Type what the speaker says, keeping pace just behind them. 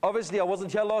obviously I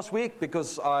wasn't here last week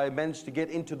because I managed to get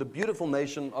into the beautiful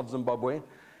nation of Zimbabwe.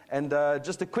 And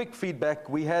just a quick feedback,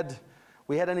 we had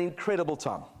an incredible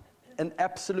time, an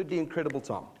absolutely incredible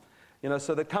time.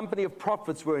 So the company of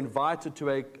prophets were invited to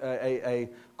a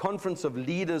conference of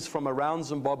leaders from around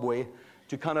Zimbabwe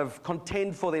to kind of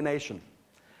contend for their nation.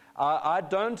 I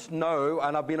don't know,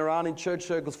 and I've been around in church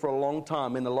circles for a long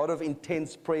time, in a lot of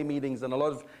intense prayer meetings and a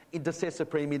lot of intercessor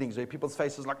prayer meetings where people's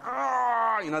faces like,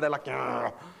 they're like,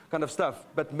 kind of stuff.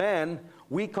 But man,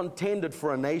 we contended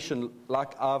for a nation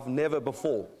like I've never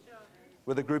before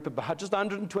with a group of just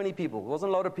 120 people. There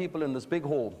wasn't a lot of people in this big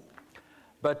hall.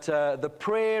 But the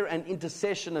prayer and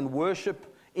intercession and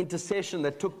worship intercession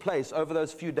that took place over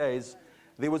those few days,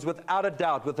 there was without a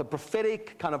doubt, with the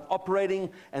prophetic kind of operating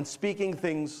and speaking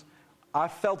things,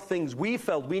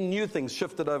 we knew things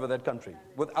shifted over that country,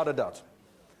 without a doubt.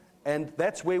 And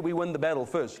that's where we win the battle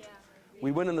first.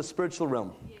 We win in the spiritual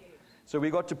realm. So we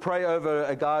got to pray over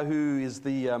a guy who is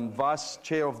the vice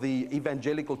chair of the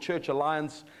Evangelical Church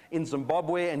Alliance in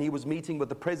Zimbabwe, and he was meeting with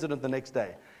the president the next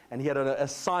day. And he had an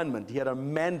assignment, he had a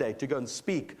mandate to go and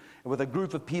speak with a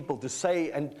group of people to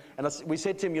say, and we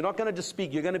said to him, you're not going to just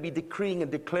speak, you're going to be decreeing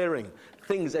and declaring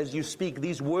things as you speak.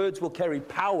 These words will carry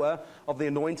power of the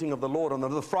anointing of the Lord. On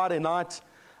the Friday night,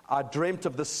 I dreamt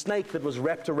of the snake that was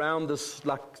wrapped around this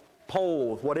like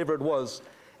pole, whatever it was.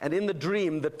 And in the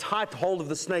dream, the tight hold of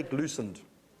the snake loosened.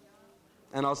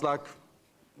 And I was like,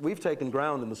 we've taken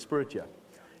ground in the spirit here.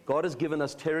 God has given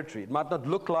us territory. It might not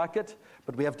look like it,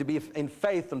 but we have to be in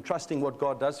faith and trusting what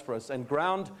God does for us. And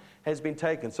ground has been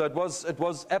taken. So it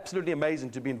was absolutely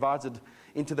amazing to be invited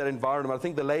into that environment. I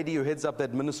think the lady who heads up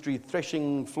that ministry,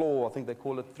 Threshing Floor, I think they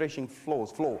call it Threshing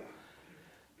Floors, Floor.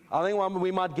 I think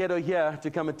we might get her here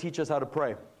to come and teach us how to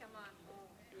pray.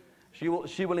 She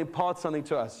will impart something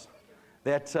to us.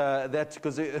 That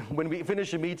because when we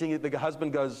finish a meeting, the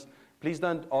husband goes, please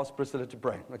don't ask Priscilla to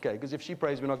pray, okay? Because if she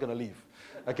prays, we're not going to leave.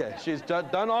 Okay,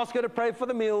 don't ask her to pray for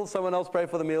the meal. Someone else pray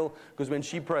for the meal, because when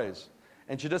she prays,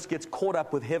 and she just gets caught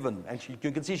up with heaven, and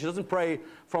you can see she doesn't pray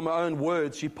from her own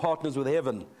words. She partners with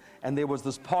heaven, and there was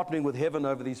this partnering with heaven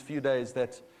over these few days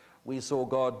that we saw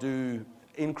God do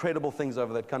incredible things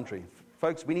over that country.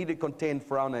 Folks, we need to contend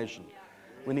for our nation.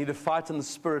 We need to fight in the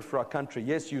spirit for our country.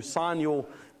 Yes, you sign your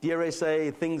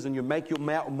DRSA things, and you make your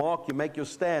mark, you make your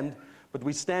stand. But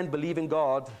we stand believing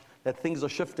God that things are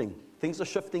shifting. Things are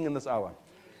shifting in this hour,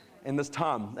 in this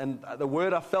time. And the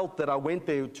word I felt that I went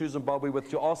there to Zimbabwe with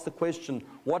to ask the question,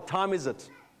 what time is it?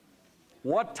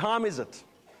 What time is it?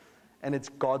 And it's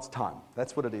God's time.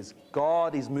 That's what it is.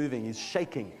 God is moving. He's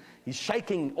shaking. He's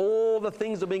shaking. All the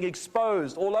things are being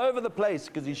exposed all over the place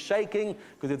because he's shaking,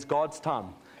 because it's God's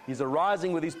time. He's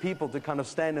arising with his people to kind of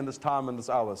stand in this time and this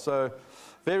hour. So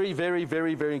very, very,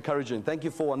 very, very encouraging. Thank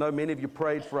you I know many of you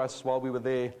prayed for us while we were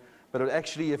there. But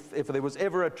actually, if there was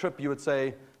ever a trip, you would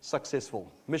say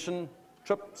successful. Mission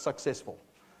trip, successful.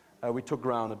 We took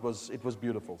ground. It was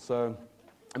beautiful. So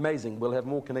amazing. We'll have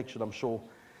more connection, I'm sure,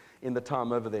 in the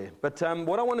time over there. But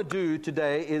what I want to do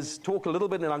today is talk a little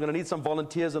bit, and I'm going to need some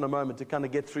volunteers in a moment to kind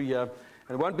of get through here. And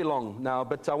it won't be long now,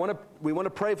 but we want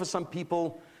to pray for some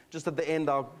people. Just at the end,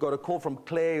 I got a call from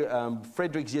Claire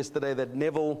Fredericks yesterday that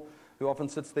Neville, who often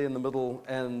sits there in the middle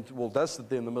does sit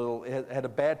there in the middle, had a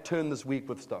bad turn this week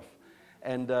with stuff.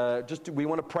 And we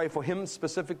want to pray for him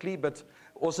specifically, but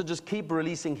also just keep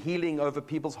releasing healing over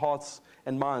people's hearts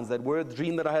and minds. That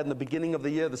dream that I had in the beginning of the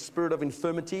year, the spirit of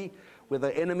infirmity, where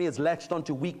the enemy has latched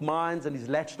onto weak minds and he's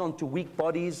latched onto weak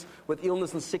bodies with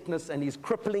illness and sickness, and he's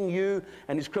crippling you,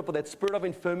 and he's crippled. That spirit of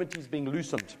infirmity is being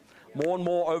loosened more and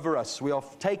more over us. We are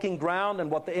taking ground,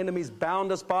 and what the enemy's bound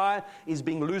us by is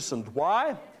being loosened.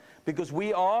 Why? Because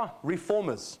we are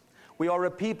reformers. We are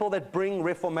a people that bring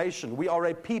reformation. We are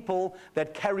a people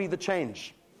that carry the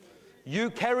change. You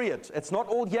carry it. It's not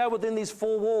all here within these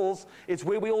four walls. It's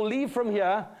where we all leave from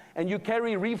here, and you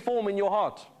carry reform in your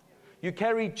heart. You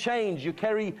carry change. You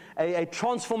carry a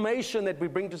transformation that we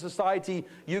bring to society.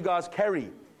 You guys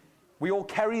carry. We all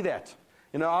carry that.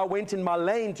 I went in my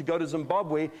lane to go to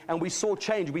Zimbabwe, and we saw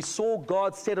change. We saw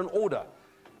God set an order.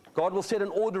 God will set an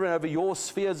order over your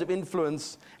spheres of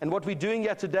influence. And what we're doing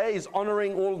here today is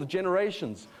honoring all the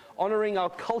generations, honoring our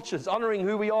cultures, honoring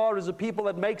who we are as a people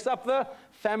that makes up the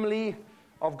family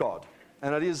of God.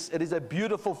 And it is a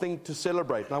beautiful thing to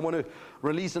celebrate. And I want to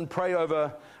release and pray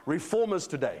over reformers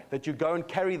today, that you go and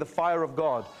carry the fire of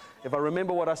God. If I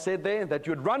remember what I said there, that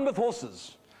you would run with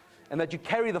horses, and that you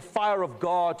carry the fire of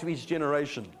God to each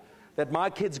generation. that my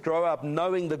kids grow up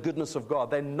knowing the goodness of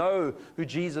God. They know who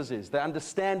Jesus is. They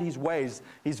understand His ways,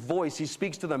 His voice. He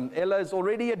speaks to them. Ella is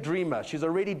already a dreamer. She's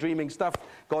already dreaming stuff.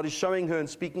 God is showing her and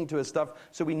speaking to her stuff.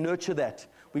 So we nurture that.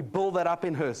 We build that up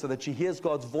in her so that she hears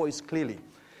God's voice clearly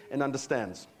and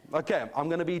understands. Okay, I'm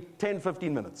going to be 10,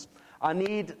 15 minutes. I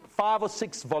need 5 or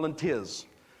 6 volunteers.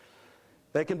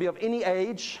 They can be of any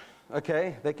age,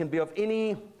 okay? They can be of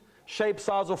any shape,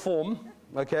 size, or form,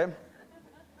 okay?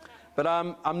 But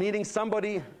I'm needing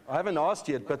somebody. I haven't asked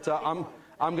yet, but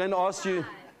I'm going to ask you.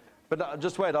 But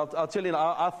just wait, I'll tell you.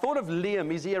 I thought of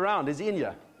Liam. Is he around? Is he in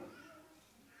here?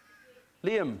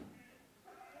 Liam,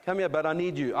 come here, bud. I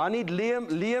need you. I need Liam.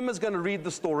 Liam is going to read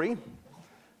the story.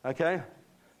 Okay?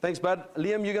 Thanks, bud.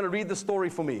 Liam, you're going to read the story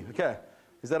for me. Okay?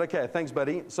 Is that okay? Thanks,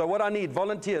 buddy. So what I need,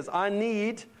 volunteers. I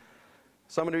need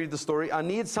someone to read the story. I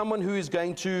need someone who is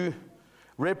going to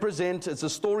represent. It's a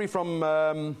story from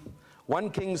 1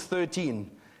 Kings 13.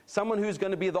 Someone who's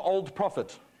going to be the old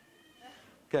prophet.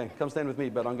 Okay, come stand with me,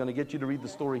 but I'm going to get you to read the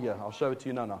story here. I'll show it to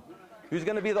you now. Who's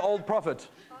going to be the old prophet?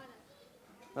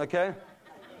 Okay.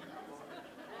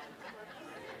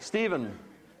 Stephen,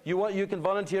 you can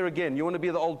volunteer again. You want to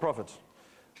be the old prophet.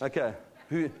 Okay.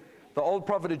 The old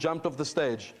prophet who jumped off the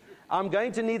stage. I'm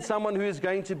going to need someone who is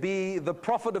going to be the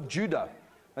prophet of Judah.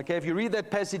 Okay, if you read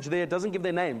that passage there, it doesn't give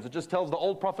their names. It just tells the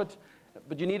old prophet.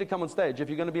 But you need to come on stage. If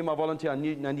you're going to be my volunteer, I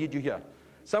need you here.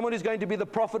 Someone who's going to be the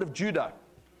prophet of Judah.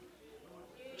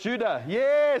 Judah,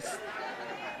 yes!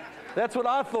 That's what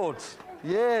I thought.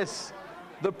 Yes,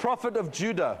 the prophet of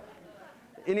Judah.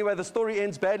 Anyway, the story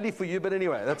ends badly for you, but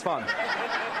anyway, that's fine.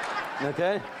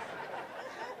 Okay?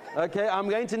 Okay, I'm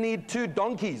going to need 2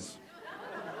 donkeys.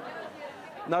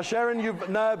 Now, Sharon, you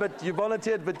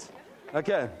volunteered, but...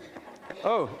 Okay.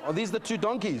 Oh, are these the 2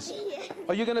 donkeys?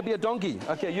 Are you going to be a donkey?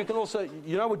 Okay, you can also...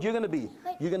 You know what you're going to be?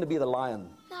 You're going to be the lion.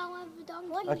 No, I'm the donkey.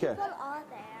 What Okay. people are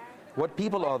there? What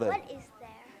people are there? What is there?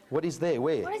 What is there?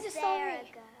 Where? What is the story?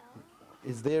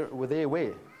 Is there? Were there?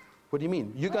 Where? What do you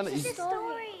mean? You're going to... What's the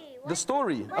story? The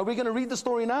story. Are we going to read the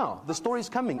story now? The story's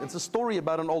coming. It's a story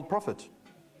about an old prophet.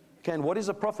 Okay, and what is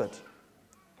a prophet?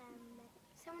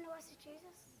 Someone who worship Jesus?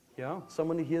 Yeah,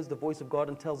 someone who hears the voice of God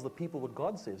and tells the people what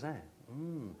God says, eh?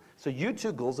 So you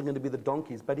 2 girls are going to be the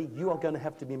donkeys. Buddy, you are going to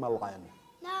have to be my lion.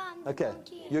 No, I'm the Okay,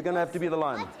 donkey. you're going to have to be the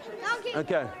lion. Donkey.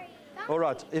 Okay, all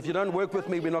right. If you don't work with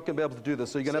me, we're not going to be able to do this.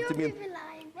 So you're going to have to be...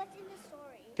 What's in the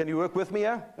story? Can you work with me,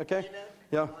 yeah? Okay?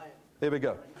 Yeah, there we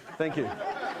go. Thank you.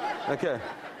 Okay.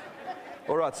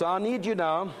 All right, so I need you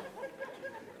now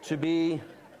to be...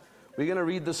 We're going to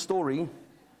read the story,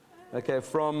 okay,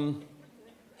 from...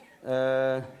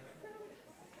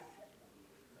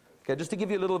 Okay, just to give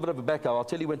you a little bit of a backup, I'll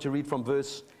tell you when to read from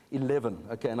verse 11.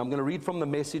 Okay, and I'm going to read from the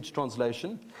Message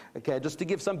translation. Okay, just to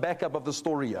give some backup of the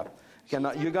story here. Okay,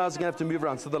 now you guys are going to have to move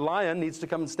around. So the lion needs to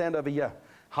come and stand over here,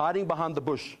 hiding behind the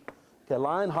bush. Okay,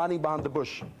 lion hiding behind the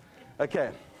bush.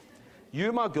 Okay,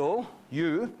 you, my girl,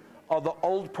 you are the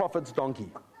old prophet's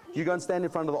donkey. You go and stand in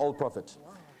front of the old prophet.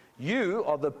 You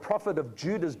are the prophet of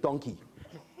Judah's donkey.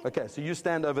 Okay, so you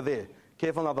stand over there.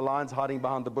 Careful now, the lion's hiding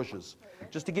behind the bushes.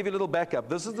 Just to give you a little backup,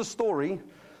 this is the story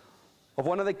of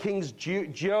one of the kings,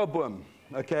 Jeroboam.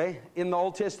 Okay, in the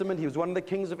Old Testament, he was one of the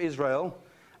kings of Israel.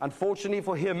 Unfortunately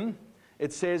for him,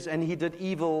 it says, and he did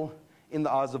evil in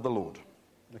the eyes of the Lord.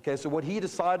 Okay, so what he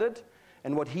decided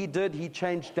and what he did, he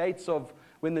changed dates of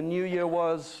when the new year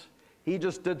was. He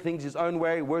just did things his own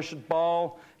way, worshipped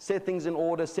Baal, set things in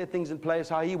order, set things in place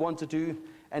how he wanted to.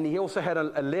 And he also had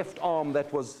a left arm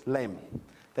that was lame,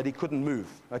 that he couldn't move.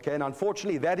 Okay, and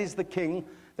unfortunately, that is the king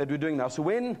that we're doing now. So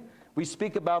when we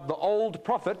speak about the old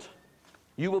prophet,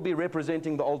 you will be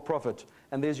representing the old prophet.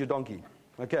 And there's your donkey.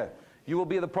 Okay, you will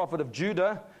be the prophet of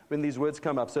Judah when these words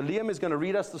come up. So Liam is going to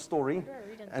read us the story,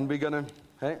 and we're going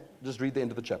to just read the end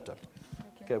of the chapter.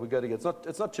 Okay, we go together.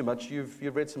 It's not too much.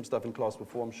 You've read some stuff in class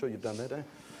before. I'm sure you've done that, eh?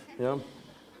 Yeah.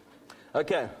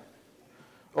 Okay.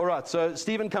 All right. So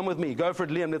Stephen, come with me. Go for it,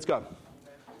 Liam. Let's go.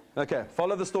 Okay.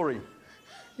 Follow the story.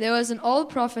 There was an old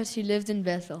prophet who lived in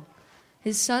Bethel.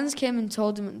 His sons came and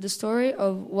told him the story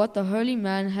of what the holy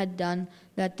man had done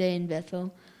that day in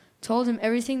Bethel, told him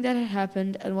everything that had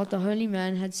happened and what the holy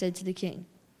man had said to the king.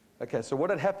 Okay, so what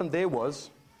had happened there was,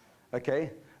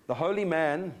 okay, the holy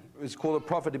man, who's called a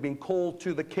prophet, had been called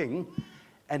to the king,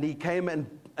 and he came and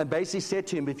basically said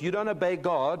to him, if you don't obey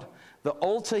God, the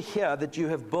altar here that you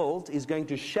have built is going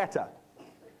to shatter,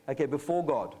 okay, before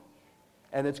God.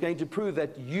 And it's going to prove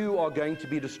that you are going to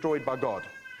be destroyed by God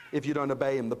if you don't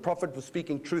obey him. The prophet was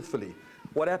speaking truthfully.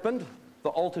 What happened? The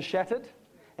altar shattered,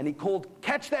 and he called,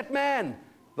 catch that man,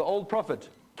 the old prophet.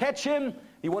 Catch him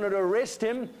He wanted to arrest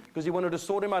him because he wanted to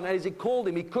sort him out. And as he called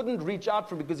him, he couldn't reach out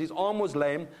for him because his arm was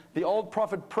lame. The old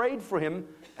prophet prayed for him,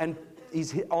 and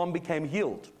his arm became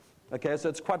healed. Okay, so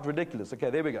it's quite ridiculous. Okay,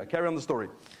 there we go. Carry on the story.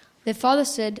 Their father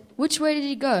said, "Which way did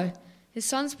he go?" His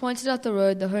sons pointed out the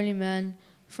road the holy man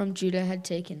from Judah had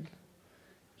taken.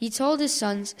 He told his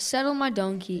sons, "Saddle my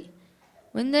donkey."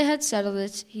 When they had saddled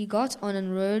it, he got on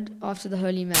and rode after the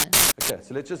holy man. Okay,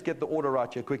 so let's just get the order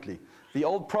right here quickly. The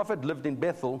old prophet lived in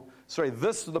Bethel.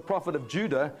 The prophet of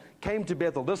Judah came to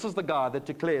Bethel. This is the guy that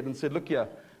declared and said, "Look here,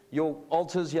 your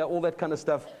altars here, all that kind of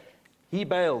stuff." He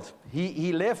bailed.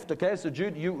 He left, okay? So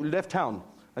Jude, you left town.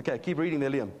 Okay, keep reading there,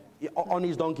 Liam. On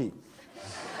his donkey.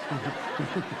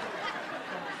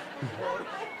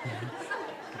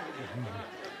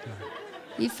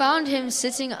 He found him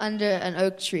sitting under an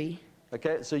oak tree.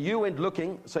 Okay, so you went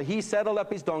looking. So he saddled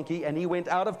up his donkey and he went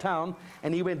out of town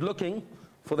and he went looking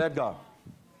for that guy.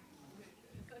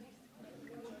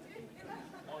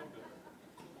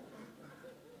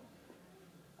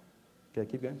 Okay,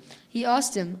 keep going. He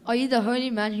asked him, "Are you the holy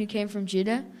man who came from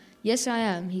Judah?" "Yes, I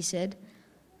am," he said.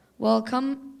 "Well,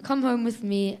 come home with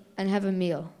me and have a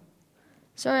meal."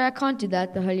 "Sorry, I can't do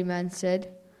that," the holy man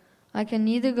said. "I can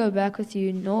neither go back with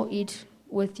you nor eat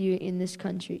with you in this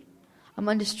country. I'm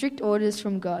under strict orders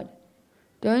from God.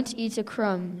 Don't eat a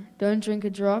crumb, don't drink a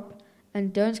drop,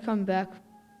 and don't come back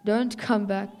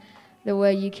the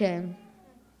way you came."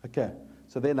 Okay,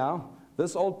 so there now,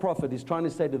 this old prophet is trying to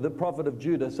say to the prophet of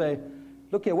Judah, say,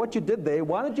 "Look here, what you did there,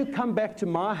 why don't you come back to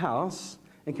my house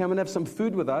and come and have some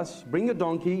food with us, bring a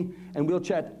donkey, and we'll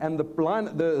chat." And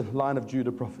the line of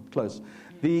Judah prophet, close.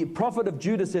 The prophet of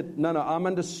Judah said, no, I'm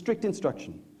under strict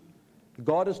instruction.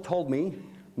 God has told me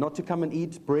not to come and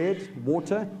eat bread,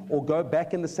 water, or go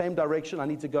back in the same direction. I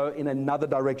need to go in another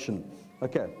direction.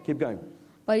 Okay, keep going.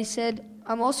 But he said,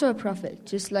 "I'm also a prophet,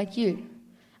 just like you.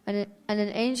 And an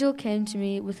angel came to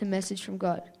me with a message from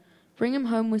God. Bring him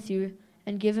home with you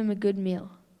and give him a good meal."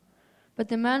 But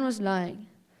the man was lying.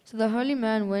 So the holy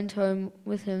man went home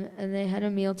with him, and they had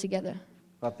a meal together.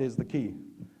 But there's the key.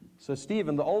 So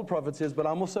Stephen, the old prophet, says, "But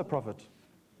I'm also a prophet.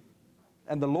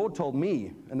 And the Lord told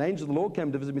me," an angel of the Lord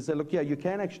came to visit me and said, "Look, yeah, you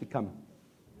can actually come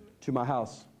to my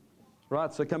house."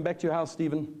 Right, so come back to your house,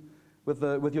 Stephen, with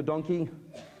your donkey,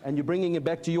 and you're bringing it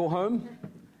back to your home.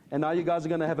 And now you guys are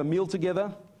going to have a meal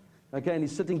together. Okay, and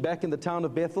he's sitting back in the town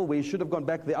of Bethel, where he should have gone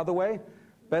back the other way.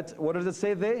 But what does it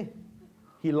say there?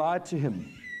 He lied to him.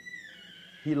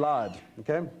 He lied.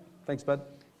 Okay, thanks, bud.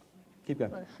 Keep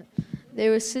going. They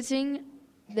were sitting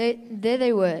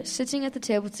at the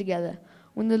table together,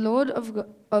 when the Lord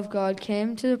of God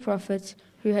came to the prophet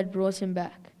who had brought him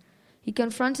back. He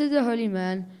confronted the holy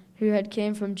man who had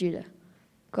came from Judah.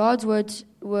 "God's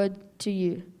word to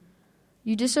you.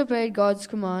 You disobeyed God's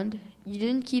command. You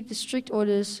didn't keep the strict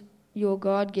orders your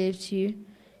God gave to you.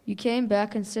 You came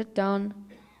back and sat down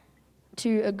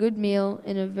to a good meal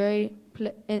in the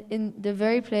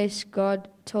very place God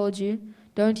told you.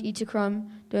 Don't eat a crumb,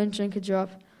 don't drink a drop.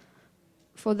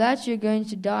 For that you're going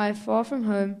to die far from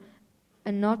home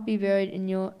and not be buried in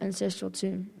your ancestral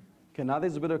tomb." Okay, now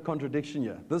there's a bit of contradiction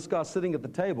here. This guy's sitting at the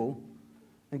table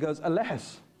and goes,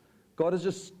 "Alas, God has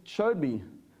just showed me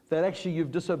that actually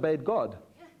you've disobeyed God."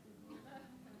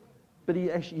 But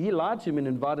he lied to him and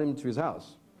invited him to his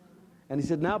house. And he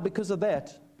said, now because of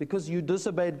that, because you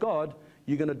disobeyed God,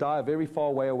 you're going to die very far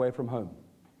away from home.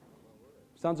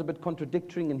 Sounds a bit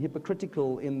contradictory and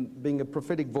hypocritical in being a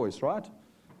prophetic voice, right?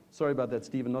 Sorry about that,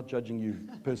 Stephen, not judging you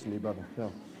personally, brother. Yeah.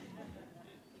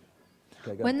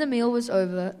 Okay, go. When the meal was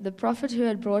over, the prophet who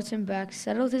had brought him back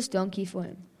saddled his donkey for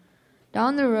him.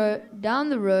 Down the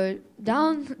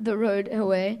road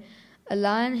away, a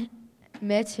lion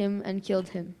met him and killed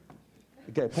him.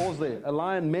 Okay, pause there. A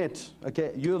lion met.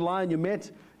 Okay, you're a lion, you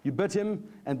met, you bit him,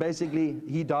 and basically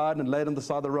he died and laid on the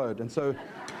side of the road. And so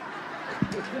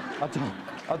I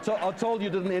told you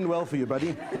it didn't end well for you,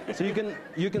 buddy. So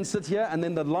you can sit here, and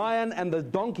then the lion and the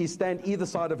donkey stand either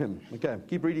side of him. Okay,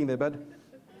 keep reading there, bud.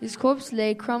 His corpse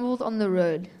lay crumbled on the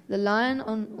road, the lion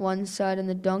on one side and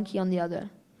the donkey on the other.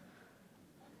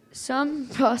 Some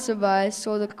passersby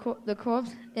saw the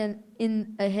corpse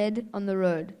in a head on the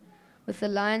road, with the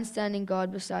lion standing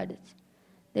guard beside it.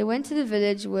 They went to the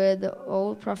village where the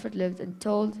old prophet lived and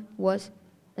told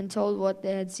what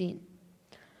they had seen.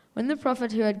 When the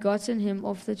prophet who had gotten him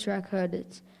off the track heard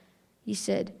it, he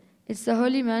said, "It's the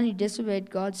holy man who disobeyed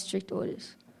God's strict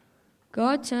orders."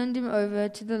 God turned him over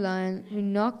to the lion, who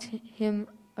knocked him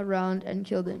around and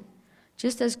killed him,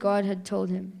 just as God had told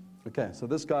him. Okay, so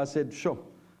this guy said, sure,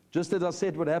 just as I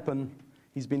said would happen,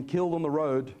 he's been killed on the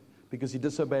road because he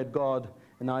disobeyed God,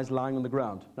 and now he's lying on the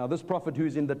ground. Now this prophet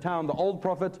who's in the town, the old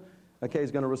prophet, Okay,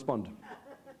 he's going to respond.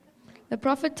 The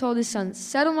prophet told his sons,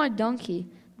 "Saddle my donkey."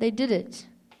 They did it.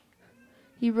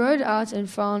 He rode out and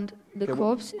found the Okay,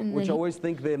 corpse in which I the... always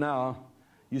think there now,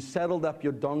 you saddled up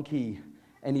your donkey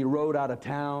and he rode out of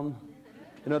town.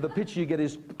 You know, the picture you get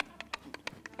is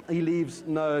he leaves.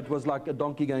 No, it was like a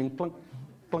donkey going plunk,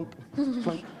 plunk,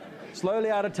 plunk. Slowly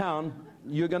out of town.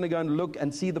 You're going to go and look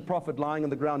and see the prophet lying on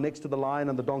the ground next to the lion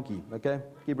and the donkey. Okay?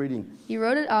 Keep reading. He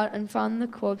rode it out and found the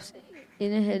corpse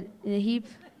in a heap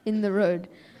in the road,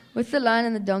 with the lion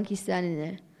and the donkey standing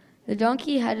there. The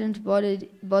donkey hadn't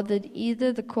bothered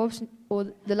either the corpse,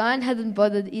 or the lion hadn't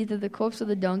bothered either the corpse or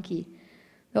the donkey.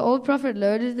 The old prophet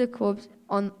loaded the corpse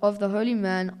of the holy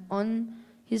man on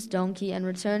his donkey and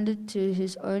returned it to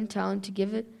his own town to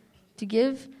give it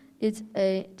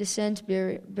a decent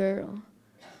burial.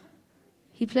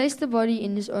 He placed the body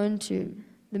in his own tomb.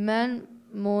 The man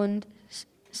mourned,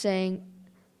 saying,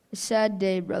 "A sad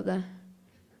day, brother."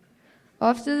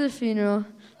 After the funeral,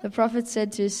 the prophet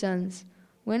said to his sons,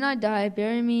 "When I die,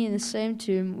 bury me in the same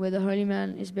tomb where the holy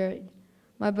man is buried,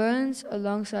 my bones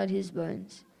alongside his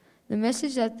bones." The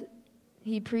message that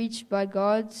he preached by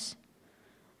God's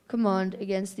command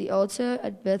against the altar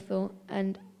at Bethel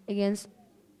and against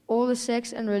all the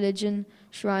sects and religion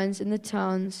shrines in the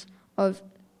towns of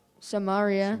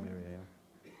Samaria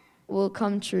will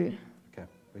come true. Okay,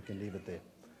 we can leave it there.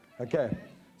 Okay,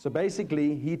 so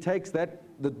basically he takes the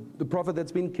prophet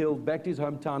that's been killed back to his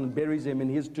hometown and buries him in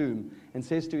his tomb and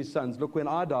says to his sons, "Look, when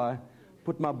I die,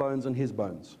 put my bones on his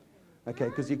bones." Okay,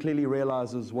 because he clearly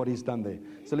realizes what he's done there.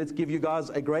 So let's give you guys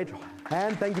a great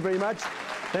hand. Thank you very much.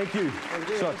 Thank you.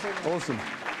 So, awesome.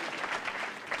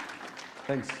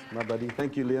 Thanks, my buddy.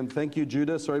 Thank you, Liam. Thank you,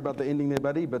 Judah. Sorry about the ending there,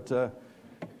 buddy, but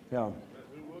yeah.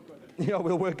 Yeah,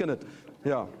 we'll work on it.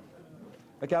 Yeah.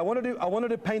 Okay, I wanted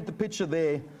to paint the picture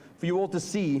there for you all to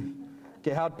see,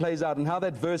 okay, how it plays out and how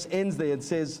that verse ends there. It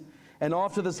says, "And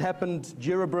after this happened,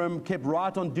 Jeroboam kept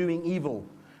right on doing evil,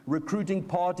 recruiting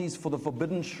parties for the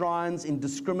forbidden shrines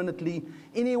indiscriminately.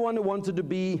 Anyone who wanted to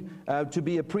be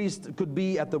a priest could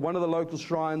be at one of the local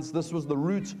shrines. This was the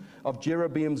root of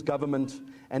Jeroboam's government,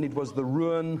 and it was the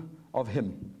ruin of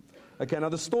him." Okay, now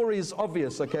the story is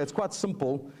obvious. Okay, it's quite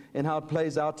simple in how it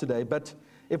plays out today. But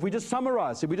if we just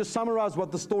summarize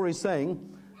what the story is saying,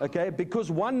 okay,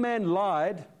 because one man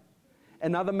lied,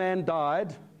 another man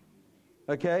died,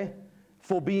 okay,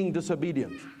 for being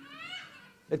disobedient.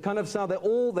 It kind of sounds they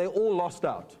all lost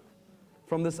out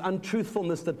from this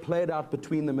untruthfulness that played out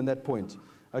between them in that point.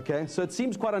 Okay, so it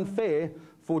seems quite unfair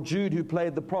for Jude, who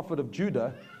played the prophet of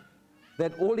Judah,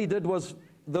 that all he did was,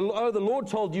 the Lord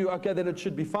told you, okay, then it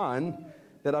should be fine,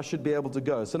 that I should be able to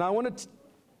go. So now I want to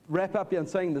wrap up here in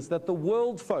saying this, that the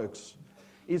world, folks,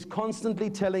 is constantly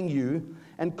telling you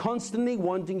and constantly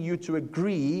wanting you to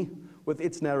agree with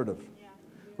its narrative,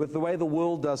 with the way the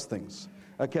world does things,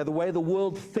 okay, the way the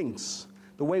world thinks,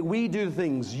 the way we do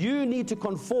things. You need to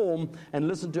conform and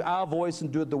listen to our voice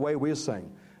and do it the way we're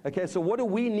saying. Okay, so what do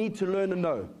we need to learn and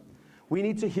know? We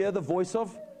need to hear the voice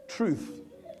of truth.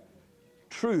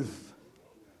 Truth.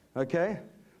 Okay?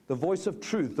 The voice of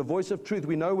truth. The voice of truth.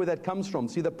 We know where that comes from.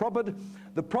 See, the prophet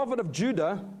of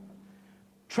Judah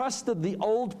trusted the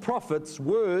old prophet's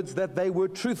words that they were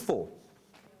truthful.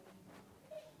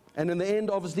 And in the end,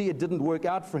 obviously, it didn't work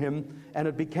out for him, and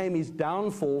it became his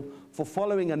downfall for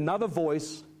following another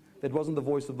voice that wasn't the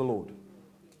voice of the Lord.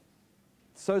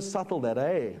 So subtle that,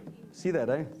 eh? See that,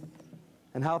 eh?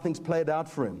 And how things played out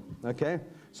for him, okay?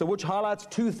 So which highlights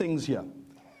two things here.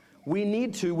 We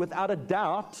need to, without a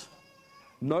doubt,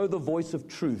 know the voice of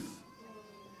truth.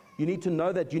 You need to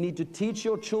know that. You need to teach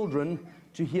your children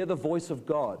to hear the voice of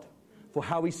God, for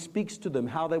how He speaks to them,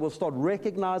 how they will start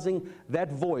recognizing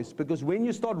that voice. Because when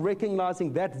you start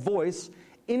recognizing that voice,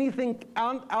 anything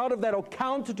out of that or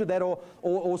counter to that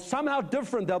or somehow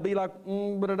different, they'll be like,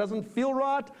 but it doesn't feel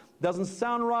right, doesn't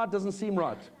sound right, doesn't seem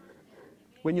right.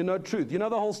 When you know truth. You know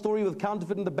the whole story with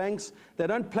counterfeit in the banks? They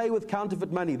don't play with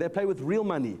counterfeit money. They play with real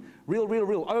money. Real,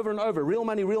 over and over. Real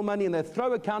money, and they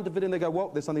throw a counterfeit and they go, well,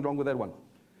 there's something wrong with that one.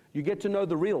 You get to know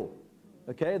the real,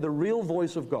 okay? The real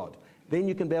voice of God. Then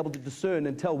you can be able to discern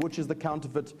and tell which is the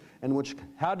counterfeit and which.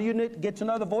 How do you get to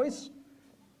know the voice?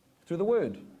 Through the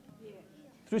Word. Yeah.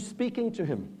 Through speaking to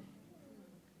Him,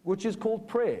 which is called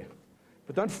prayer.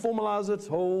 But don't formalize it.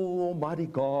 Oh, Almighty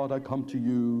God, I come to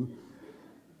you.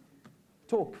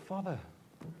 Talk, Father.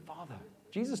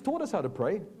 Jesus taught us how to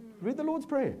pray. Read the Lord's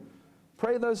Prayer.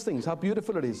 Pray those things, how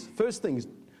beautiful it is. First thing is,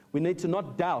 we need to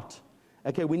not doubt.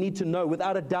 Okay, we need to know,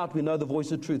 without a doubt, we know the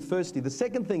voice of truth. Firstly, the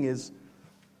second thing is,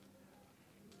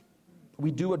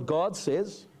 we do what God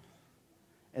says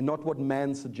and not what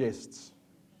man suggests.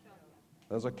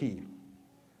 Those are key.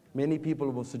 Many people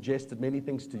will suggest many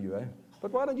things to you,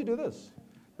 but why don't you do this?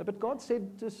 No, but God said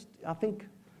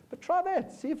but try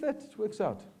that. See if that works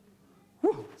out.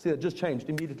 Whew, see, it just changed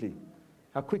immediately.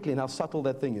 How quickly and how subtle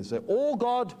that thing is.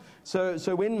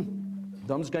 So when,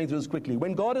 I'm just going through this quickly.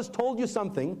 When God has told you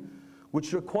something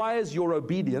which requires your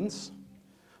obedience,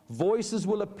 voices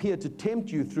will appear to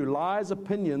tempt you through lies,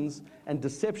 opinions, and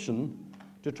deception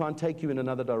to try and take you in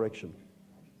another direction.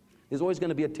 There's always going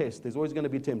to be a test. There's always going to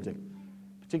be tempting.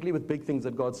 Particularly with big things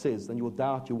that God says. Then you will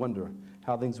doubt, you wonder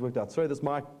how things worked out. Sorry, this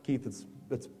mic, Keith,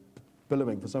 it's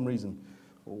billowing for some reason.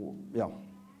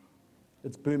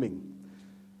 It's booming.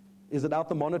 Is it out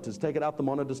the monitors? Take it out the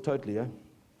monitors totally,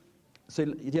 So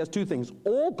he has two things.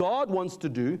 All God wants to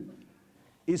do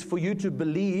is for you to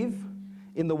believe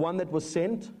in the one that was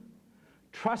sent,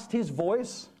 trust his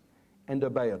voice, and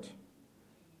obey it.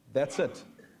 That's it.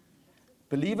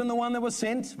 Believe in the one that was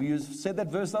sent. We said that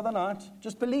verse the other night.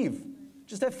 Just believe.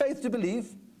 Just have faith to believe.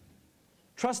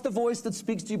 Trust the voice that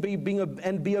speaks to you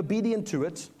and be obedient to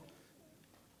it.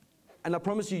 And I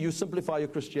promise you simplify your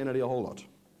Christianity a whole lot.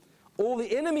 All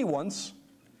the enemy wants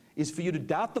is for you to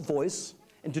doubt the voice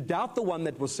and to doubt the one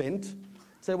that was sent.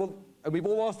 Say, well, we've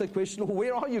all asked that question, well,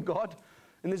 where are you, God?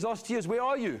 In these last years, where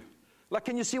are you? Like,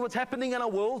 can you see what's happening in our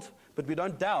world? But we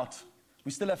don't doubt.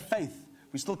 We still have faith.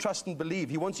 We still trust and believe.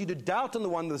 He wants you to doubt in the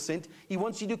one that was sent. He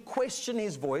wants you to question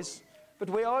his voice. But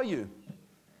where are you?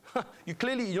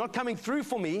 You're not coming through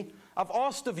for me. I've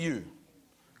asked of you.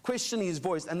 Questioning his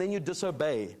voice, and then you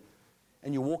disobey.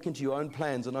 And you walk into your own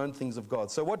plans and own things of God.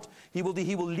 So what he will do,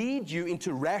 he will lead you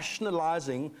into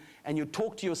rationalizing, and you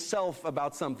talk to yourself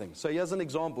about something. So here's an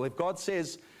example. If God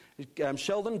says,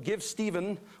 Sheldon, give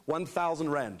Stephen 1,000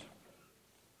 rand.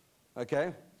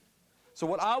 Okay? So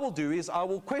what I will do is I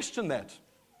will question that.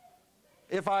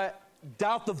 If I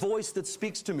doubt the voice that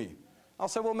speaks to me, I'll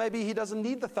say, well, maybe he doesn't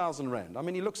need the 1,000 rand. I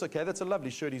mean, he looks okay. That's a lovely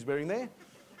shirt he's wearing there.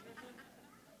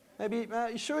 Maybe,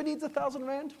 you sure he needs 1,000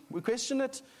 rand? We question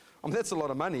it. That's a lot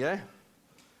of money, I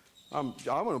want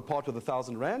to part with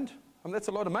 1,000 rand. That's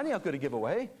a lot of money I've got to give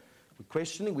away. We're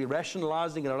questioning, we're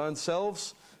rationalizing in our own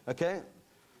selves. Okay?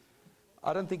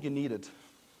 I don't think you need it.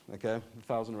 Okay?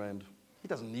 1,000 rand. He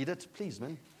doesn't need it. Please,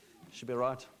 man. Should be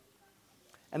right.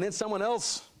 And then someone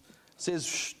else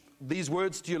says these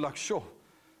words to you like, sure,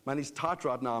 money's tight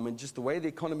right now. I mean, just the way the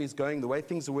economy is going, the way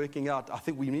things are working out, I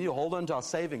think we need to hold on to our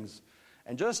savings.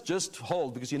 And just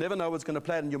hold, because you never know what's going to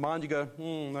play out in your mind. You go,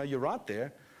 no, you're right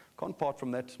there. Can't part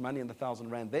from that money and the 1,000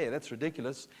 rand there. That's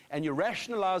ridiculous. And you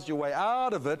rationalize your way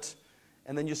out of it.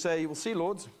 And then you say, well, see,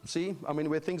 Lord,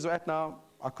 where things are at now,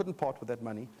 I couldn't part with that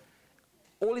money.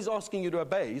 All he's asking you to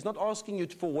obey. He's not asking you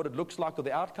for what it looks like or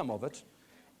the outcome of it.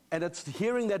 And it's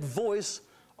hearing that voice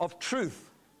of truth.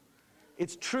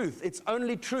 It's truth. It's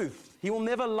only truth. He will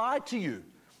never lie to you.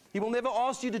 He will never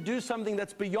ask you to do something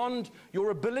that's beyond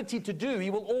your ability to do. He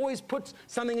will always put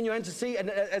something in your hand to see, and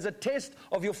as a test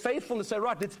of your faithfulness, say,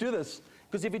 right, let's do this.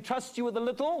 Because if he trusts you with a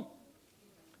little,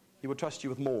 he will trust you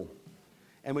with more.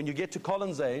 And when you get to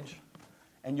Colin's age,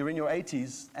 and you're in your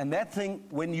 80s, and that thing,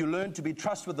 when you learn to be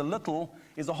trusted with a little,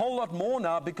 is a whole lot more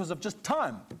now because of just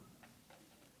time.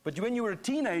 But when you were a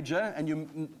teenager, and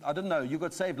you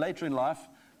got saved later in life,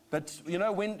 but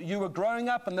when you were growing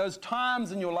up and those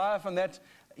times in your life and that,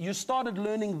 you started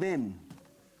learning then.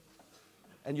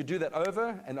 And you do that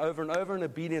over and over and over, and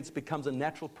obedience becomes a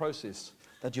natural process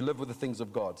that you live with the things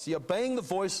of God. See, obeying the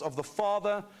voice of the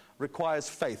Father requires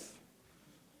faith.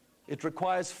 It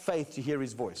requires faith to hear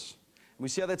his voice. And we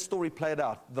see how that story played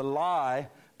out. The lie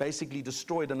basically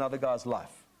destroyed another guy's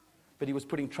life, but he was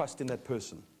putting trust in that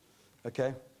person.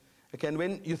 Okay, and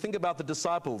when you think about the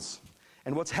disciples,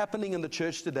 and what's happening in the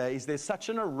church today is there's such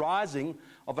an arising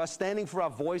of us standing for our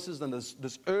voices, and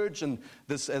this urge and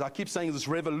this, and I keep saying, this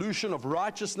revolution of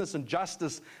righteousness and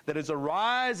justice that is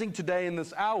arising today in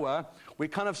this hour. We're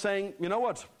kind of saying, you know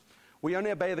what? We only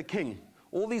obey the King.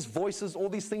 All these voices, all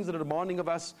these things that are demanding of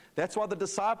us, that's why the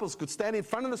disciples could stand in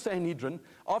front of the Sanhedrin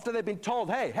after they've been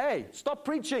told, hey, stop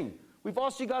preaching. We've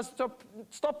asked you guys to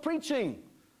stop preaching.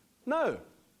 No,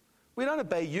 we don't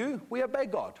obey you. We obey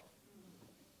God.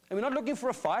 And we're not looking for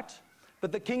a fight,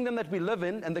 but the kingdom that we live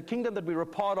in and the kingdom that we're a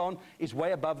part on is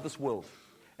way above this world.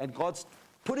 And God's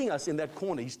putting us in that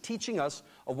corner. He's teaching us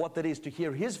of what that is to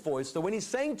hear his voice. So when he's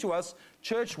saying to us,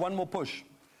 church, one more push.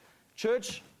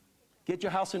 Church, get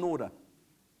your house in order.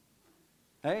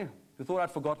 Hey, who thought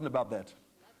I'd forgotten about that?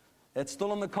 It's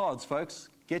still on the cards, folks.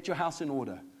 Get your house in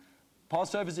order.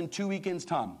 Passover's in 2 weekends'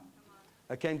 time.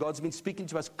 Okay, and God's been speaking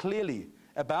to us clearly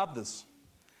about this.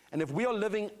 And if we are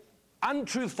living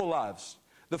untruthful lives,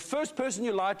 the first person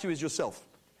you lie to is yourself.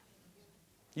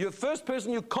 The first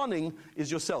person you're conning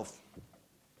is yourself.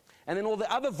 And then all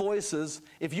the other voices,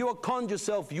 if you are conned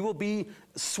yourself, you will be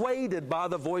swayed by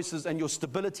the voices and your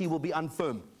stability will be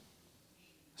unfirm.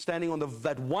 Standing on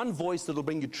that one voice that will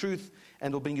bring you truth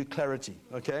and will bring you clarity,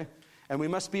 okay? And we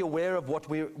must be aware of what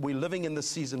we're living in this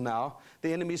season now.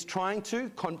 The enemy is trying to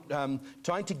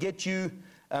get you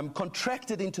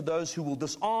contracted into those who will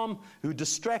disarm, who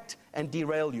distract and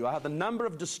derail you. I have a number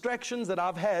of distractions that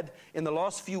I've had in the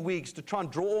last few weeks to try and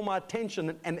draw all my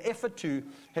attention and effort to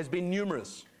has been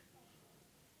numerous.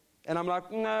 And I'm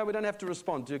like, no, we don't have to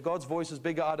respond to God's voice is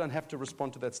bigger. I don't have to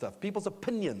respond to that stuff. People's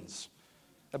opinions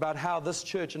about how this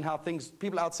church and how things,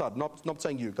 people outside, not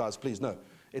saying you guys, please, no.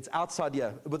 It's outside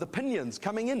here with opinions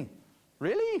coming in.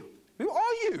 Really? Who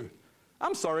are you?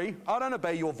 I'm sorry, I don't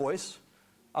obey your voice.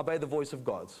 I obey the voice of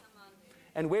God's.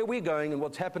 And where we're going and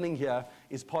what's happening here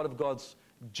is part of God's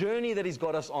journey that He's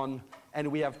got us on, and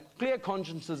we have clear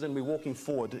consciences and we're walking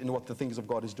forward in what the things of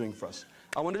God is doing for us.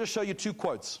 I wanted to show you two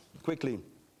quotes quickly.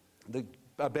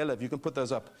 Bella, if you can put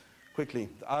those up quickly.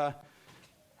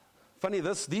 Funny,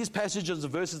 these passages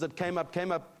of verses that came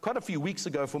up quite a few weeks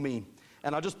ago for me.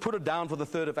 And I just put it down for the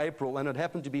 3rd of April, and it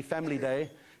happened to be Family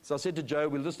Day. So I said to Joe,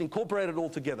 we'll just incorporate it all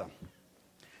together.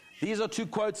 These are two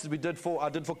quotes that I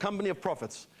did for Company of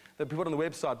Prophets that we put on the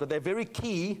website, but they're very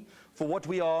key for what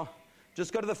we are.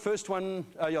 Just go to the first one.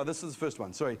 This is the first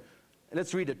one. Sorry.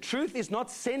 Let's read it. Truth is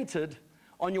not centered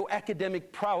on your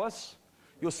academic prowess,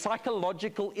 your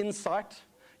psychological insight,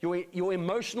 your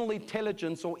emotional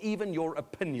intelligence, or even your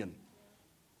opinion.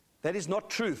 That is not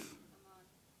truth.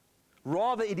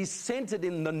 Rather, it is centered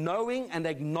in the knowing and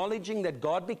acknowledging that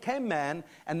God became man,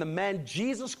 and the man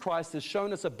Jesus Christ has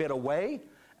shown us a better way,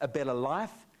 a better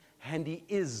life, and He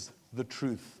is the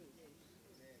truth.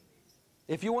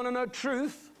 If you want to know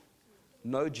truth,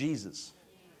 know Jesus.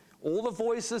 All the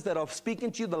voices that are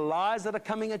speaking to you, the lies that are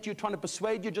coming at you, trying to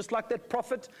persuade you, just like that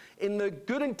prophet in the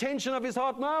good intention of his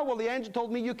heart. No, well, the angel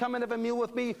told me, you come and have a meal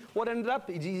with me. What ended up?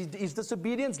 His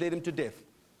disobedience led him to death.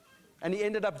 And he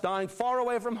ended up dying far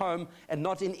away from home and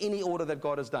not in any order that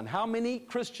God has done. How many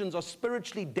Christians are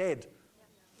spiritually dead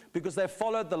because they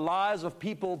followed the lies of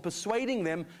people persuading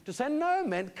them to say, no,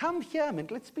 man, come here, man.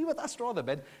 Let's be with us rather,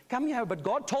 man. Come here. But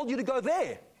God told you to go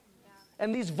there.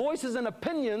 And these voices and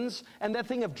opinions and that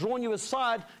thing have drawn you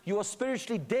aside. You are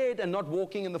spiritually dead and not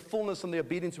walking in the fullness and the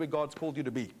obedience where God's called you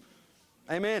to be.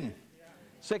 Amen.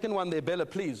 Second one there, Bella,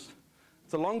 please.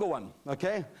 It's a longer one,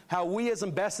 okay? How we as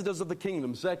ambassadors of the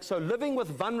kingdom, so living with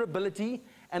vulnerability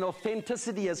and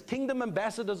authenticity as kingdom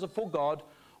ambassadors for God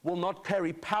will not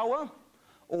carry power,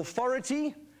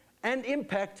 authority, and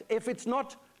impact if it's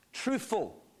not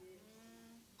truthful.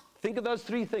 Think of those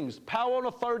three things: power,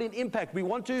 authority, and impact. We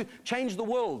want to change the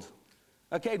world.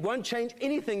 Okay, it won't change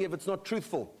anything if it's not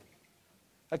truthful.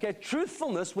 Okay,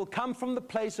 truthfulness will come from the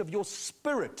place of your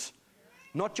spirit,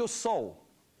 not your soul.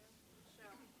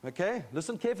 Okay,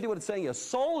 listen carefully what it's saying here.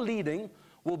 Soul leading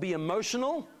will be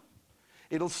emotional.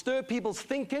 It'll stir people's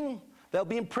thinking. They'll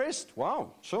be impressed.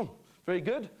 Wow, sure, very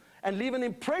good. And leave an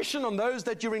impression on those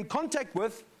that you're in contact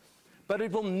with, but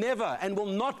it will never and will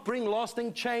not bring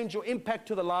lasting change or impact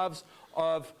to the lives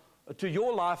to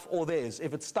your life or theirs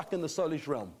if it's stuck in the soulish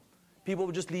realm. People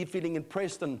will just leave feeling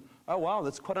impressed and, oh wow,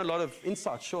 that's quite a lot of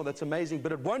insight. Sure, that's amazing,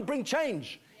 but it won't bring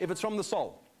change if it's from the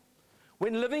soul.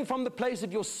 When living from the place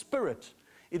of your spirit,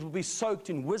 it will be soaked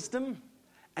in wisdom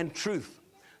and truth.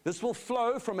 This will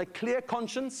flow from a clear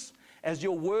conscience as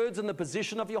your words and the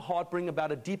position of your heart bring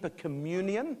about a deeper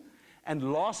communion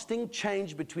and lasting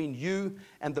change between you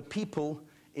and the people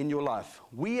in your life.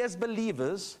 We as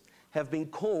believers have been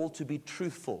called to be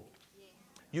truthful.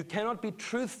 You cannot be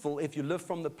truthful if you live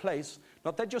from the place,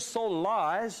 not that your soul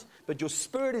lies, but your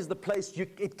spirit is the place.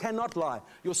 It cannot lie.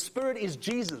 Your spirit is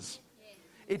Jesus.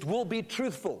 It will be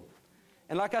truthful.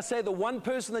 And like I say, the one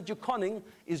person that you're conning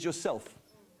is yourself.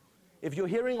 If you're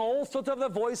hearing all sorts of the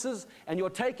voices and you're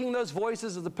taking those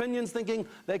voices as opinions thinking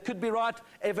they could be right,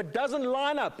 if it doesn't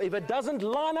line up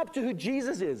to who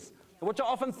Jesus is, which I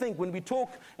often think when we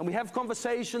talk and we have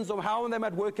conversations of how they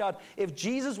might work out, if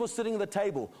Jesus was sitting at the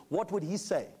table, what would He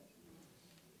say?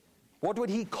 What would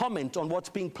He comment on what's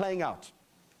being playing out?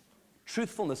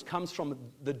 Truthfulness comes from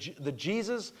the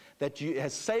Jesus that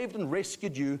has saved and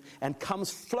rescued you and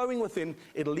comes flowing within.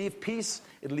 It'll leave peace.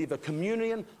 It'll leave a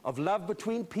communion of love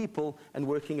between people and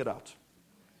working it out.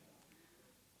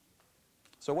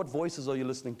 So what voices are you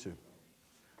listening to?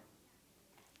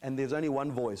 And there's only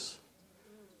one voice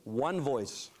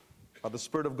by the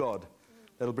Spirit of God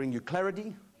that'll bring you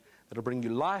clarity, that'll bring you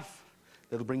life,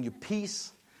 that'll bring you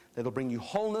peace, that'll bring you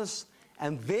wholeness.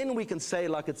 And then we can say,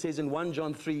 like it says in 1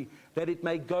 John 3, that it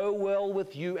may go well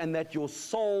with you and that your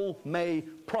soul may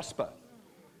prosper.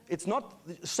 It's not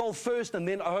soul first and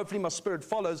then hopefully my spirit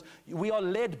follows. We are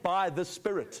led by the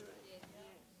Spirit.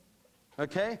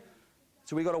 Okay?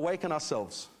 So we got to awaken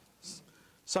ourselves.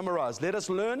 Summarize. Let us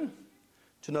learn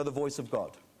to know the voice of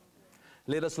God.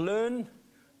 Let us learn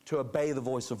to obey the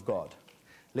voice of God.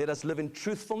 Let us live in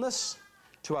truthfulness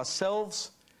to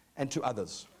ourselves and to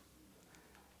others.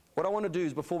 What I want to do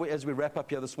is as we wrap up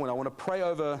here this morning, I want to pray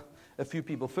over a few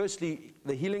people. Firstly,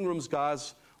 the healing rooms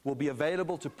guys will be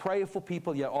available to pray for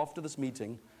people here after this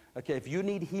meeting. Okay, if you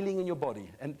need healing in your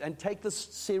body, and take this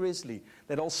seriously,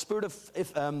 that whole spirit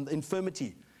of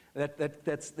infirmity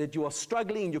that you are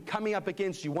struggling, you're coming up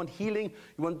against, you want healing,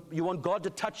 you want God to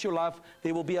touch your life,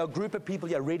 there will be a group of people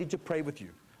here ready to pray with you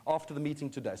after the meeting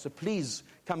today. So please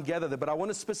come gather there. But I want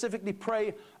to specifically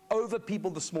pray over people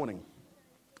this morning.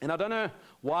 And I don't know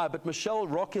why, but Michelle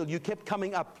Rockhill, you kept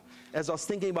coming up as I was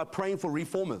thinking about praying for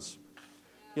reformers.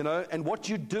 You know, and what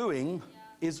you're doing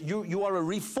is you are a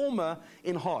reformer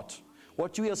in heart.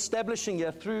 What you're establishing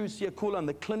here through Siakula and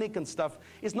the clinic and stuff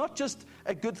is not just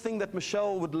a good thing that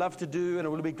Michelle would love to do and it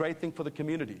will be a great thing for the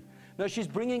community. No, she's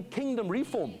bringing kingdom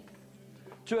reform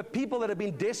to a people that have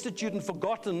been destitute and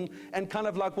forgotten and kind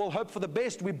of like, well, hope for the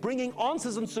best. We're bringing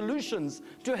answers and solutions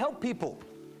to help people.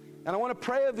 And I want to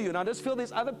pray over you. And I just feel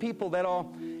there's other people that are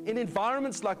in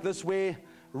environments like this where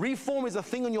reform is a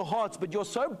thing in your hearts, but you're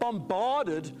so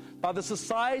bombarded by the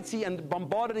society and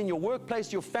bombarded in your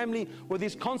workplace, your family, with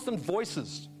these constant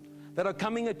voices that are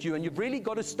coming at you. And you've really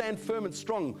got to stand firm and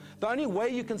strong. The only way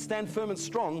you can stand firm and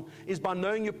strong is by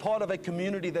knowing you're part of a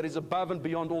community that is above and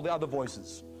beyond all the other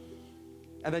voices.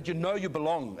 And that you know you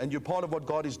belong and you're part of what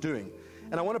God is doing.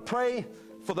 And I want to pray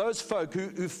for those folk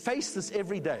who face this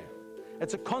every day.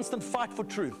 It's a constant fight for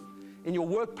truth in your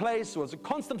workplace, or it's a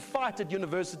constant fight at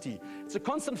university. It's a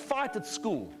constant fight at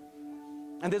school.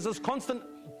 And there's this constant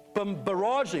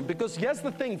barraging, because here's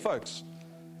the thing, folks.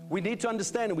 We need to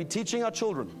understand, and we're teaching our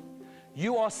children,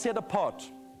 you are set apart.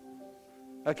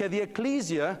 Okay, the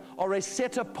ecclesia are a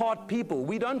set apart people.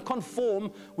 We don't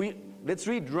conform. Let's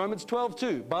read Romans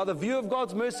 12:2. By the view of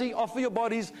God's mercy, offer your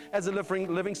bodies as a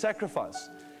living sacrifice.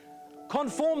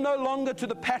 Conform no longer to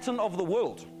the pattern of the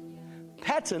world.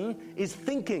 Pattern is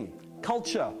thinking,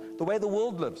 culture, the way the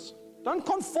world lives. Don't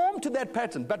conform to that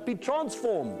pattern, but be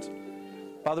transformed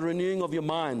by the renewing of your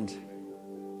mind.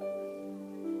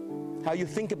 How you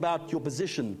think about your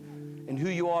position and who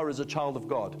you are as a child of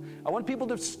God. I want people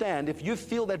to stand. If you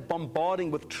feel that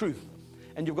bombarding with truth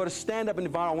and you've got to stand up and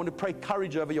environment, I want to pray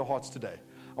courage over your hearts today.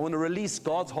 I want to release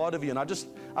God's heart over you. And I just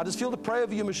feel the prayer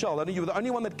over you, Michelle. I know you were the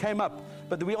only one that came up,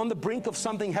 but we're on the brink of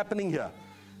something happening here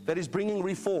that is bringing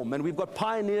reform. And we've got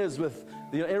pioneers with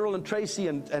Errol and Tracy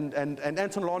and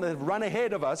Anton Lana that have run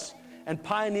ahead of us and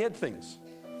pioneered things.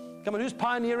 Come on, who's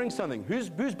pioneering something? Who's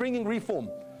bringing reform?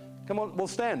 Come on, well,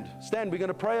 stand. We're going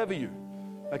to pray over you.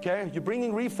 Okay? You're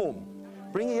bringing reform.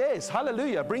 Yes,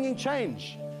 hallelujah, bringing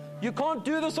change. You can't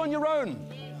do this on your own.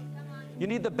 You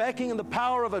need the backing and the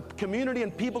power of a community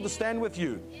and people to stand with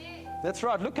you. That's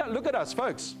right. Look at us,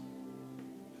 folks.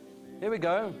 Here we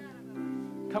go.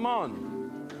 Come on.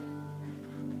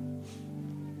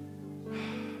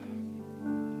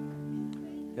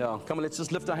 Yeah, come on, let's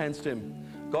just lift our hands to Him.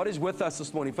 God is with us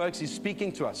this morning, folks. He's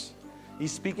speaking to us.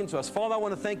 He's speaking to us. Father, I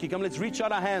want to thank you. Come, let's reach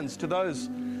out our hands to those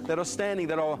that are standing,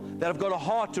 that have got a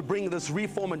heart to bring this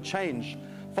reform and change.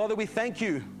 Father, we thank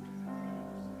you.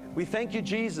 We thank you,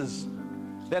 Jesus,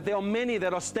 that there are many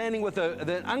that are standing with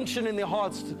the unction in their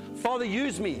hearts. Father,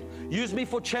 use me. Use me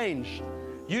for change.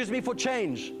 Use me for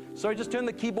change. Sorry, just turn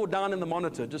the keyboard down in the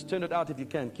monitor. Just turn it out if you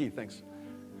can, Keith. Thanks.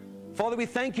 Father, we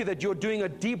thank you that you're doing a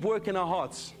deep work in our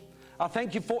hearts. I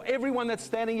thank you for everyone that's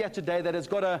standing here today that has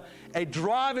got a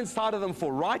drive inside of them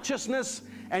for righteousness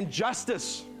and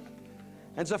justice.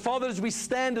 And so, Father, as we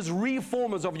stand as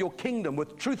reformers of your kingdom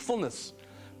with truthfulness,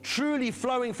 truly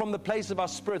flowing from the place of our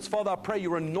spirits, Father, I pray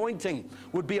your anointing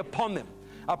would be upon them.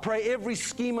 I pray every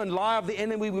scheme and lie of the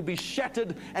enemy would be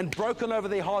shattered and broken over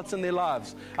their hearts and their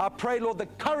lives. I pray, Lord, the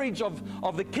courage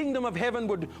of the kingdom of heaven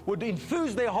would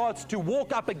infuse their hearts to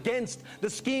walk up against the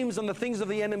schemes and the things of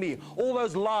the enemy, all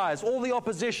those lies, all the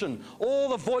opposition, all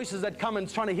the voices that come and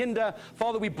trying to hinder.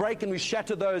 Father, we break and we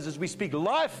shatter those as we speak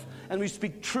life and we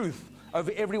speak truth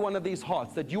over every one of these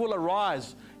hearts, that you will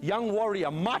arise, young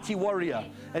warrior, mighty warrior.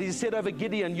 And he said over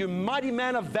Gideon, you mighty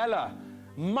man of valor,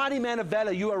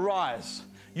 you arise.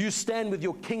 You stand with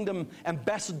your kingdom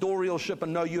ambassadorialship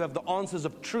and know you have the answers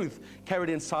of truth carried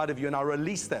inside of you. And I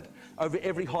release that over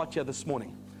every heart here this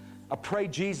morning. I pray,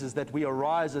 Jesus, that we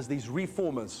arise as these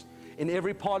reformers in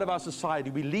every part of our society.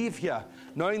 We leave here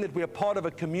knowing that we are part of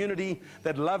a community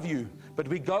that love you, but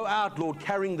we go out, Lord,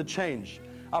 carrying the change.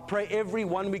 I pray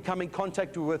everyone we come in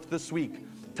contact with this week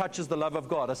touches the love of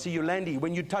God. I see you, Landy.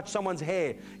 When you touch someone's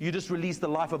hair, you just release the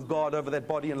life of God over that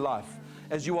body and life.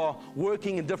 As you are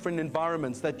working in different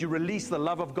environments, that you release the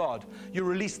love of God, you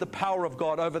release the power of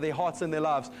God over their hearts and their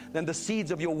lives, then the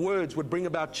seeds of your words would bring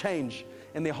about change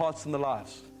in their hearts and their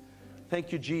lives.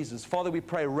 Thank you, Jesus. Father, we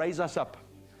pray, raise us up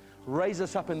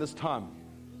in this time.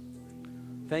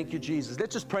 Thank you, Jesus.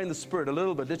 Let's just pray in the Spirit a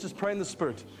little bit. Let's just pray in the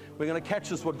Spirit. We're going to catch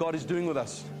this, what God is doing with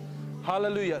us.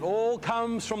 Hallelujah. It all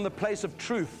comes from the place of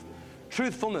truth,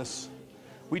 truthfulness.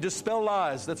 We dispel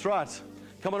lies. That's right.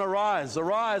 Come on, arise,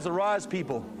 arise, arise,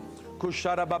 people.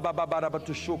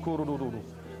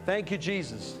 Thank you,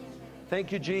 Jesus.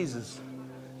 Thank you, Jesus.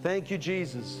 Thank you,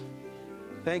 Jesus.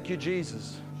 Thank you,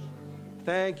 Jesus.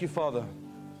 Thank you, Father.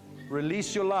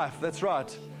 Release your life. That's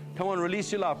right. Come on,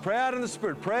 release your life. Pray out in the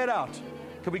Spirit. Pray it out.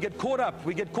 Can we get caught up?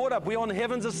 We get caught up. We're on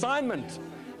heaven's assignment.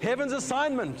 Heaven's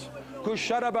assignment.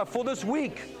 For this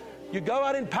week, you go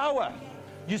out in power.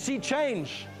 You see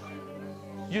change.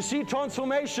 You see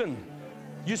transformation.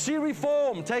 You see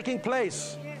reform taking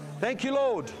place. Thank you,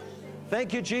 Lord.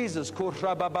 Thank you, Jesus.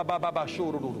 Thank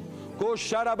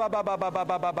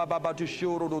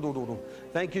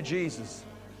you, Jesus.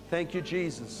 Thank you,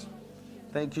 Jesus.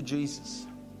 Thank you,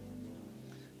 Jesus.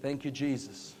 Thank you,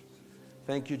 Jesus.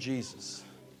 Thank you, Jesus.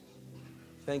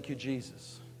 Thank you,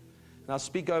 Jesus. And I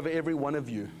speak over every one of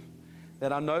you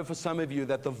that I know for some of you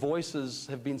that the voices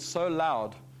have been so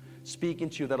loud speaking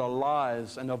to you that are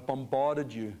lies and have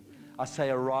bombarded you. I say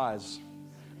arise.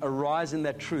 Arise in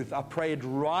that truth. I pray it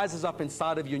rises up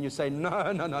inside of you and you say,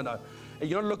 no, no, no, no.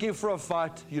 You're not looking for a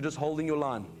fight. You're just holding your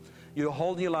line. You're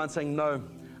holding your line saying, no,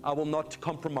 I will not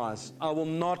compromise. I will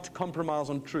not compromise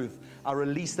on truth. I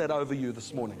release that over you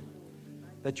this morning.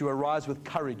 That you arise with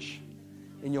courage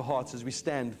in your hearts as we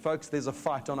stand. Folks, there's a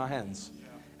fight on our hands.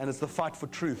 And it's the fight for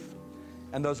truth.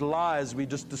 And those lies, we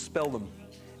just dispel them.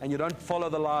 And you don't follow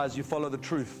the lies, you follow the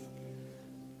truth.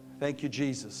 Thank you,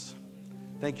 Jesus.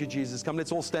 Thank you, Jesus. Come,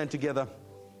 let's all stand together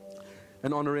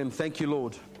and honor Him. Thank you,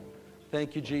 Lord.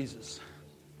 Thank you, Jesus.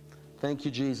 Thank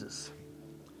you, Jesus.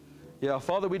 Yeah,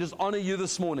 Father, we just honor you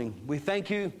this morning. We thank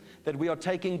you that we are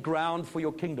taking ground for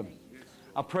your kingdom.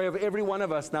 I pray of every one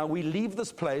of us now, we leave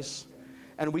this place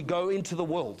and we go into the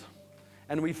world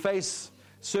and we face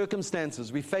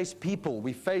circumstances, we face people,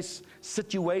 we face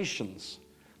situations.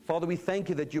 Father, we thank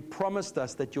you that you promised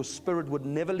us that your Spirit would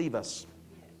never leave us.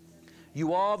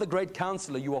 You are the great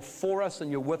counselor. You are for us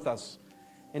and you're with us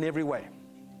in every way.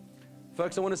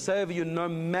 Folks, I want to say over you, no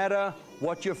matter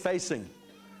what you're facing,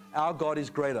 our God is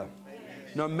greater.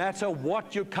 No matter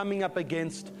what you're coming up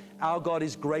against, our God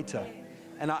is greater.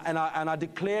 And I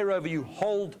declare over you,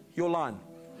 hold your line.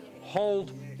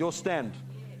 Hold your stand.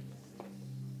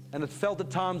 And it felt at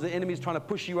times the enemy is trying to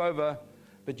push you over,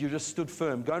 but you just stood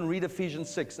firm. Go and read Ephesians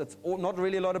 6. It's not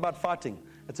really a lot about fighting.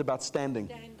 It's about standing.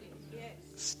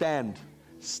 Stand.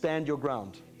 Stand your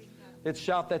ground. Let's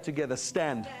shout that together.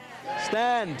 Stand.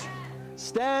 Stand.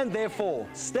 Stand therefore.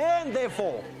 Stand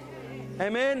therefore.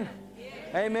 Amen.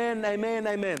 Amen. Amen.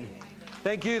 Amen.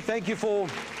 Thank you. Thank you for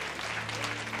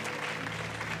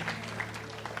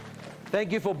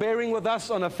bearing with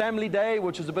us on a family day,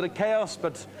 which is a bit of chaos,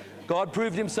 but God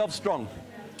proved Himself strong.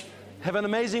 Have an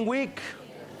amazing week.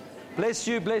 Bless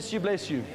you, bless you, bless you.